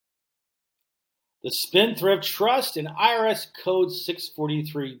the Spendthrift Trust and IRS Code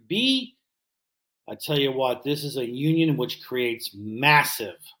 643B. I tell you what, this is a union which creates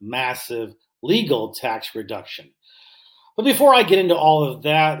massive legal tax reduction. But before I get into all of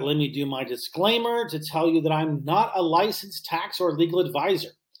that, let me do my disclaimer to tell you that I'm not a licensed tax or legal advisor.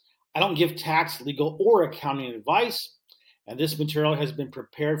 I don't give tax, legal, or accounting advice, and this material has been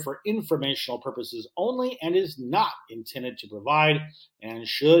prepared for informational purposes only and is not intended to provide and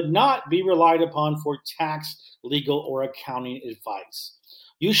should not be relied upon for tax, legal, or accounting advice.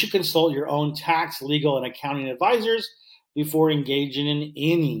 You should consult your own tax, legal, and accounting advisors before engaging in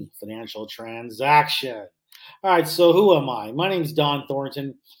any financial transaction. All right, so who am I? My name is Don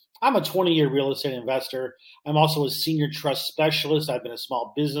Thornton. I'm a 20-year real estate investor. I'm also a senior trust specialist. I've been a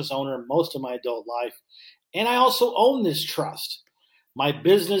small business owner most of my adult life, and I also own this trust. My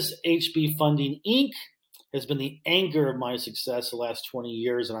business, HB Funding Inc., has been the anchor of my success the last 20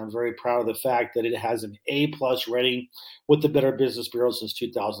 years, and I'm very proud of the fact that it has an A-plus rating with the Better Business Bureau since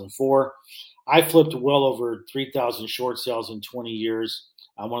 2004. I flipped well over 3,000 short sales in 20 years.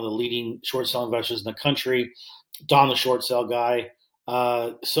 I'm one of the leading short sale investors in the country. Don, the short sale guy.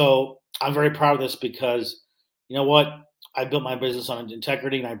 So I'm very proud of this because, you know what? I built my business on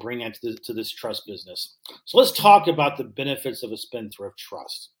integrity, and I bring that to this trust business. So let's talk about the benefits of a Spendthrift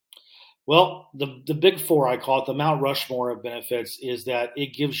Trust. Well, the big four, I call it, the Mount Rushmore of benefits, is that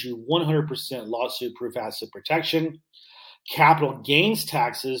it gives you 100% lawsuit-proof asset protection. Capital gains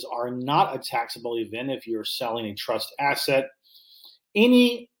taxes are not a taxable event if you're selling a trust asset.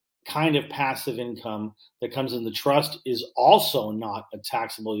 Any kind of passive income that comes in the trust is also not a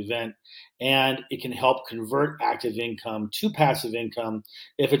taxable event, and it can help convert active income to passive income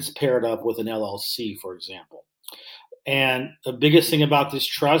if it's paired up with an LLC, for example. And the biggest thing about this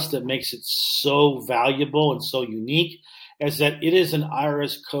trust that makes it so valuable and so unique is that it is an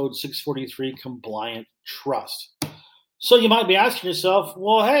IRS Code 643 compliant trust. So you might be asking yourself,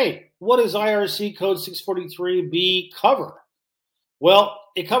 well, hey, what does IRC Code 643B cover? Well,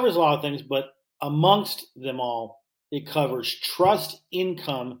 it covers a lot of things, but amongst them all, it covers trust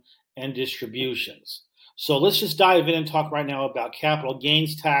income and distributions. So let's just dive in and talk right now about capital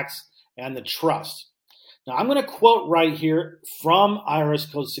gains tax and the trust. Now, I'm going to quote right here from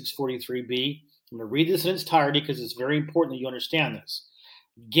IRS Code 643B. I'm going to read this in its entirety because it's very important that you understand this.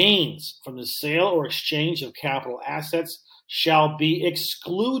 Gains from the sale or exchange of capital assets shall be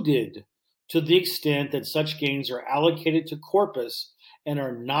excluded to the extent that such gains are allocated to corpus and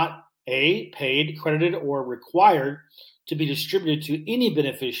are not A, paid, credited, or required to be distributed to any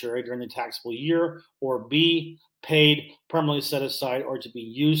beneficiary during the taxable year, or B, paid, permanently set aside, or to be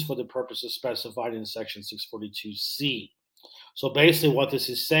used for the purposes specified in Section 642C. So basically what this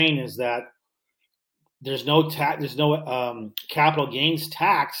is saying is that there's no capital gains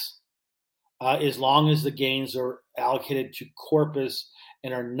tax as long as the gains are allocated to corpus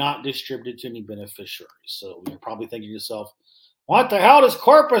and are not distributed to any beneficiaries. So you're probably thinking to yourself, what the hell does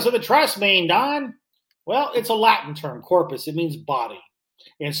corpus of the trust mean, Don? Well, it's a Latin term, corpus. It means body.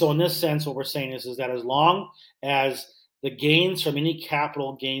 And so in this sense, what we're saying is that as long as the gains from any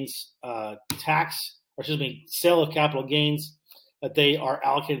capital gains sale of capital gains, that they are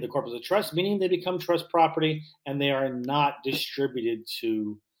allocated to the corpus of the trust, meaning they become trust property and they are not distributed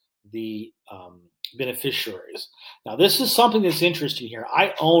to the beneficiaries. Now, this is something that's interesting here.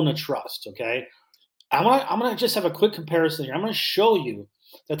 I own a trust, okay? I'm going to just have a quick comparison here. I'm going to show you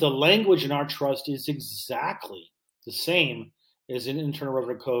that the language in our trust is exactly the same as in Internal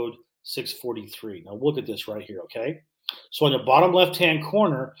Revenue Code 643. Now, look at this right here, okay? So in the bottom left-hand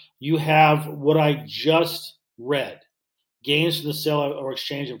corner, you have what I just read. Gains from the sale or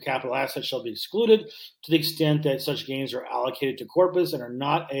exchange of capital assets shall be excluded to the extent that such gains are allocated to corpus and are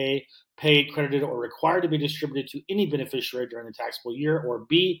not A, paid, credited, or required to be distributed to any beneficiary during the taxable year, or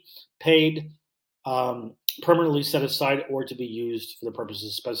B, paid, permanently set aside, or to be used for the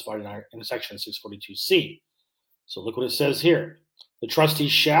purposes specified in Section 642C. So look what it says here. The trustee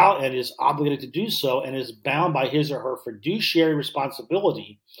shall and is obligated to do so and is bound by his or her fiduciary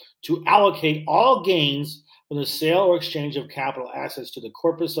responsibility to allocate all gains from the sale or exchange of capital assets to the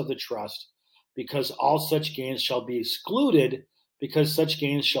corpus of the trust, because all such gains shall be excluded, because such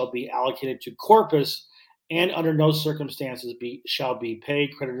gains shall be allocated to corpus and under no circumstances shall be paid,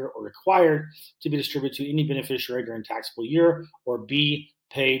 credited, or required to be distributed to any beneficiary during taxable year, or B,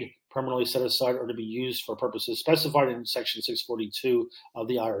 paid, permanently set aside, or to be used for purposes specified in Section 642 of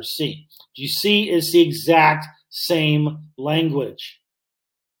the IRC. Do you see? It's the exact same language.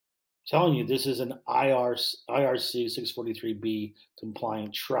 I'm telling you, this is an IRC 643B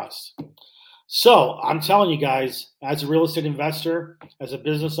compliant trust. So I'm telling you guys, as a real estate investor, as a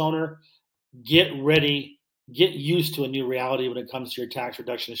business owner, get ready, get used to a new reality when it comes to your tax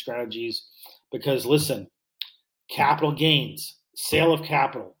reduction strategies. Because listen, capital gains, sale of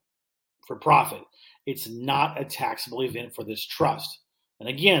capital for profit, it's not a taxable event for this trust. And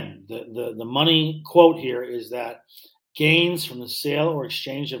again, the money quote here is that gains from the sale or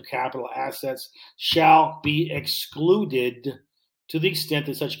exchange of capital assets shall be excluded to the extent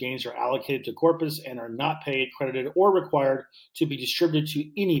that such gains are allocated to corpus and are not paid, credited, or required to be distributed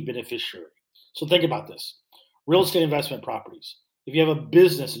to any beneficiary. So think about this. Real estate investment properties. If you have a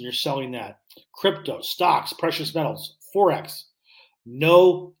business and you're selling that, crypto, stocks, precious metals, Forex,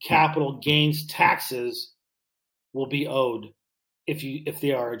 no capital gains taxes will be owed if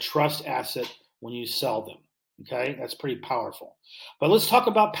they are a trust asset when you sell them. Okay, that's pretty powerful. But let's talk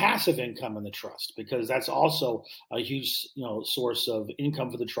about passive income in the trust, because that's also a huge source of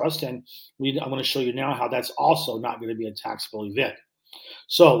income for the trust. And I'm going to show you now how that's also not going to be a taxable event.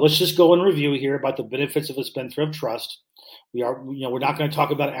 So let's just go and review here about the benefits of a Spendthrift Trust. We're not going to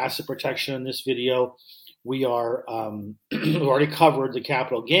talk about asset protection in this video. We've already covered the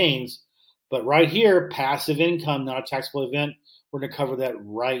capital gains, but right here, passive income, not a taxable event. We're going to cover that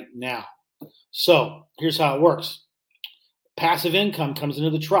right now. So here's how it works. Passive income comes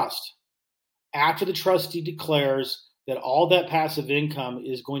into the trust after the trustee declares that all that passive income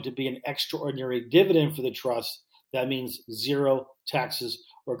is going to be an extraordinary dividend for the trust. That means zero taxes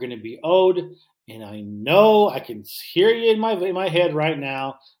are going to be owed. And I know I can hear you in my head right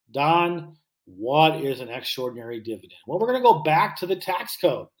now, Don, what is an extraordinary dividend? Well, we're going to go back to the tax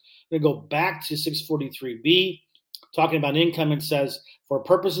code. We're going to go back to 643B, talking about income. It says, for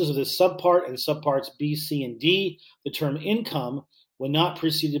purposes of this subpart and subparts B, C, and D, the term income, when not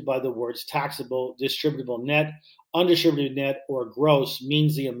preceded by the words taxable, distributable net, undistributed net, or gross,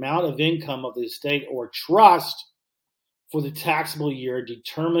 means the amount of income of the estate or trust for the taxable year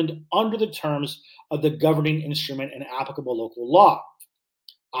determined under the terms of the governing instrument and applicable local law.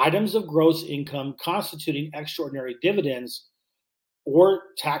 Items of gross income constituting extraordinary dividends or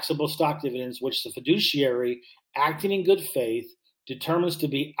taxable stock dividends, which the fiduciary, acting in good faith, determines to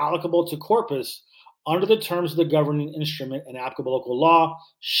be allocable to corpus under the terms of the governing instrument and applicable local law,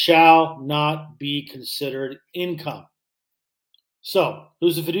 shall not be considered income. So,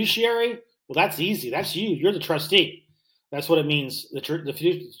 who's the fiduciary? Well, that's easy. That's you. You're the trustee. That's what it means. The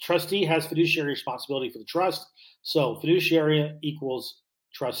trustee has fiduciary responsibility for the trust. So, fiduciary equals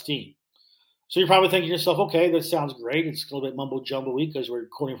trustee. So you're probably thinking to yourself, okay, that sounds great. It's a little bit mumbo-jumbo-y because we're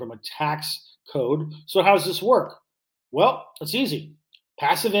quoting from a tax code. So how does this work? Well, it's easy.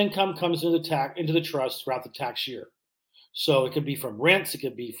 Passive income comes into the trust throughout the tax year. So it could be from rents, it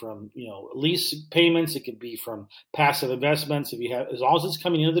could be from lease payments, it could be from passive investments. As long as it's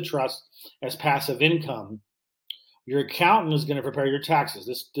coming into the trust as passive income, your accountant is going to prepare your taxes.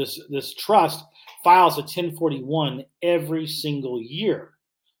 This trust files a 1041 every single year.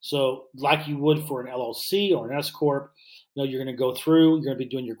 So like you would for an LLC or an S Corp, you're going to go through, you're going to be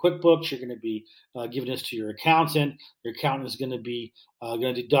doing your QuickBooks, you're going to be giving this to your accountant. Your accountant is going to be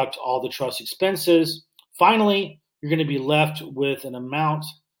going to deduct all the trust expenses. Finally, you're going to be left with an amount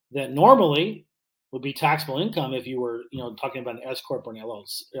that normally would be taxable income if you were talking about an S Corp or an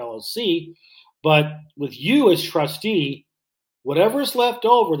LLC. But with you as trustee, whatever is left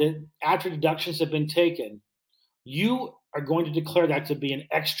over that after deductions have been taken, you are going to declare that to be an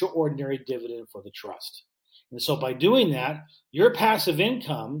extraordinary dividend for the trust. And so by doing that, your passive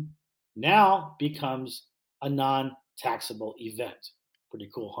income now becomes a non-taxable event. Pretty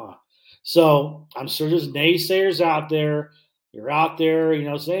cool, huh? So I'm sure there's naysayers out there. You're out there,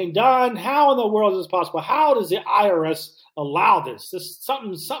 saying, Don, how in the world is this possible? How does the IRS allow this?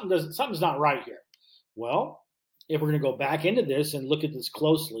 Something's not right here. Well, if we're going to go back into this and look at this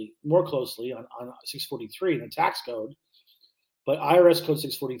more closely on 643 in the tax code, but IRS Code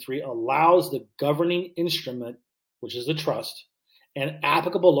 643 allows the governing instrument, which is the trust, and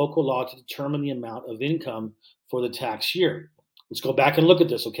applicable local law to determine the amount of income for the tax year. Let's go back and look at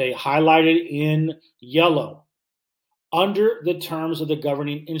this, okay? Highlighted in yellow. Under the terms of the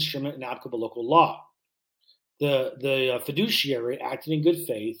governing instrument and applicable local law, the fiduciary, acting in good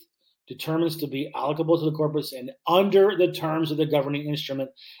faith, determines to be allocable to the corpus and under the terms of the governing instrument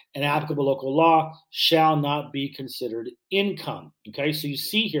and applicable local law shall not be considered income. Okay, so you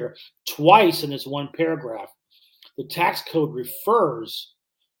see here twice in this one paragraph, the tax code refers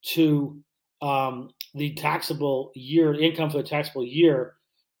to the taxable year, income for the taxable year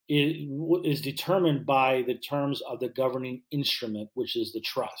is determined by the terms of the governing instrument, which is the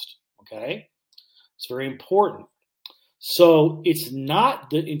trust. Okay, it's very important. So it's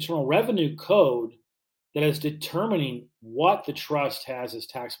not the Internal Revenue Code that is determining what the trust has as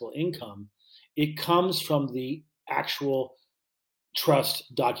taxable income. It comes from the actual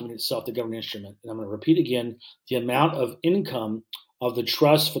trust document itself, the governing instrument. And I'm going to repeat again, the amount of income of the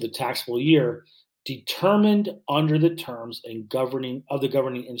trust for the taxable year determined under the terms and of the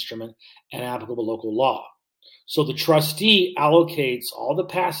governing instrument and applicable local law. So the trustee allocates all the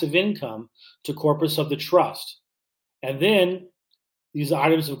passive income to corpus of the trust. And then these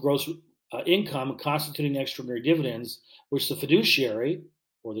items of gross income constituting extraordinary dividends, which the fiduciary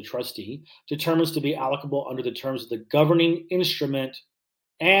or the trustee determines to be allocable under the terms of the governing instrument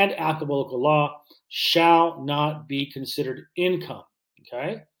and applicable local law, shall not be considered income.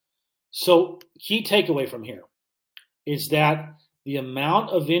 Okay? So, key takeaway from here is that the amount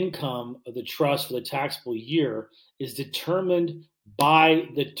of income of the trust for the taxable year is determined by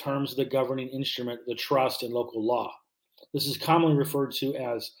the terms of the governing instrument, the trust, and local law. This is commonly referred to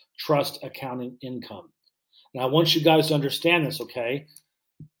as trust accounting income. Now, I want you guys to understand this, okay?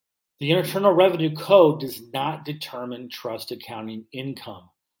 The Internal Revenue Code does not determine trust accounting income.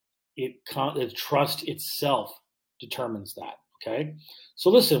 The trust itself determines that, okay? So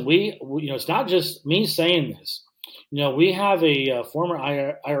listen, we it's not just me saying this. We have a former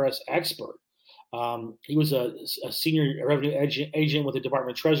IRS expert. He was a senior revenue agent with the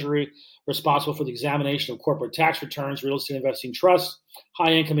Department of Treasury, responsible for the examination of corporate tax returns, real estate investing trusts,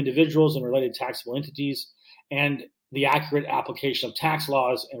 high-income individuals and related taxable entities, and the accurate application of tax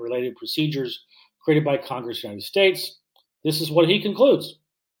laws and related procedures created by Congress of the United States. This is what he concludes.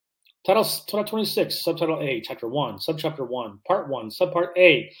 Title 26, Subtitle A, Chapter 1, Subchapter 1, Part 1, Subpart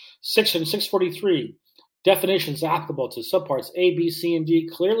A, Section 643, definitions applicable to subparts A, B, C, and D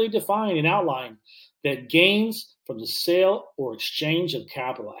clearly define and outline that gains from the sale or exchange of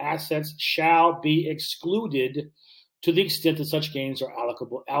capital assets shall be excluded to the extent that such gains are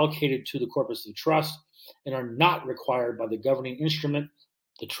allocated to the corpus of the trust and are not required by the governing instrument,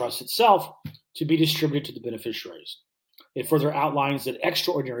 the trust itself, to be distributed to the beneficiaries. It further outlines that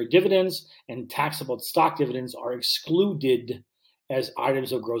extraordinary dividends and taxable stock dividends are excluded as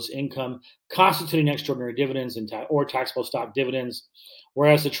items of gross income constituting extraordinary dividends or taxable stock dividends,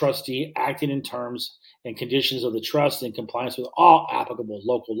 whereas the trustee, acting in terms and conditions of the trust in compliance with all applicable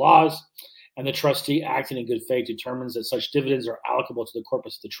local laws, and the trustee, acting in good faith, determines that such dividends are allocable to the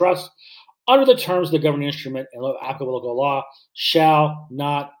corpus of the trust under the terms of the governing instrument and applicable local law, shall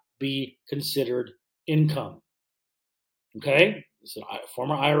not be considered income. Okay? It's a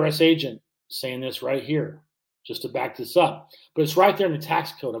former IRS agent saying this right here, just to back this up. But it's right there in the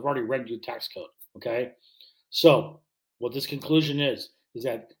tax code. I've already read you the tax code. Okay? So, what this conclusion is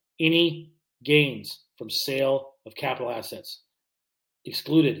that any gains from sale of capital assets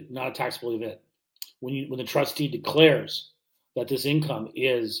excluded, not a taxable event. When the trustee declares that this income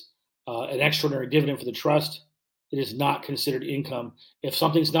is an extraordinary dividend for the trust, it is not considered income. If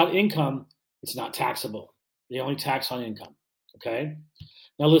something's not income, it's not taxable. They only tax on income. Okay.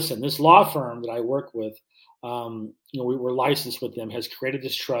 Now listen, this law firm that I work with, we're licensed with them, has created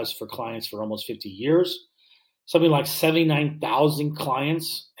this trust for clients for almost 50 years. Something like 79,000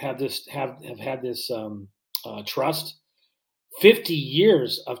 clients have had this trust. 50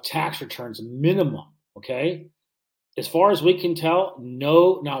 years of tax returns minimum. Okay. As far as we can tell,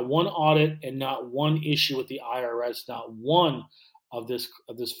 not one audit and not one issue with the IRS. Not one of this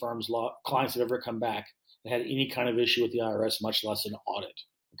firm's clients have ever come back and had any kind of issue with the IRS, much less an audit.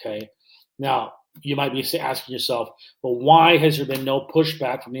 Okay. Now you might be asking yourself, well, why has there been no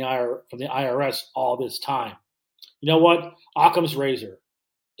pushback from the IRS all this time? You know what? Occam's razor.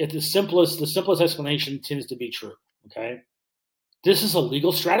 The simplest explanation tends to be true. Okay. This is a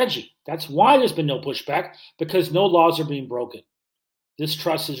legal strategy. That's why there's been no pushback, because no laws are being broken. This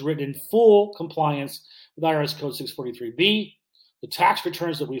trust is written in full compliance with IRS Code 643B. The tax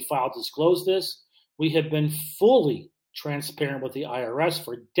returns that we filed disclose this. We have been fully transparent with the IRS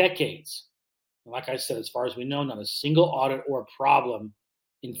for decades. And like I said, as far as we know, not a single audit or problem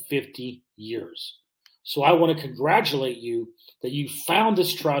in 50 years. So I want to congratulate you that you found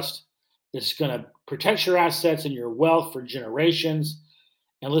this trust that's going to protect your assets and your wealth for generations.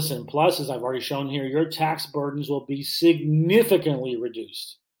 And listen, plus, as I've already shown here, your tax burdens will be significantly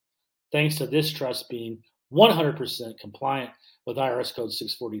reduced thanks to this trust being 100% compliant with IRS Code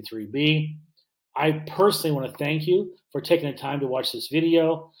 643B. I personally want to thank you for taking the time to watch this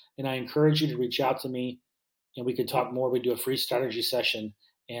video, and I encourage you to reach out to me, and we can talk more. We do a free strategy session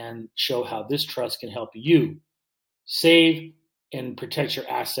and show how this trust can help you save and protect your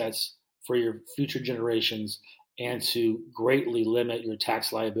assets for your future generations and to greatly limit your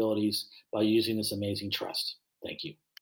tax liabilities by using this amazing trust. Thank you.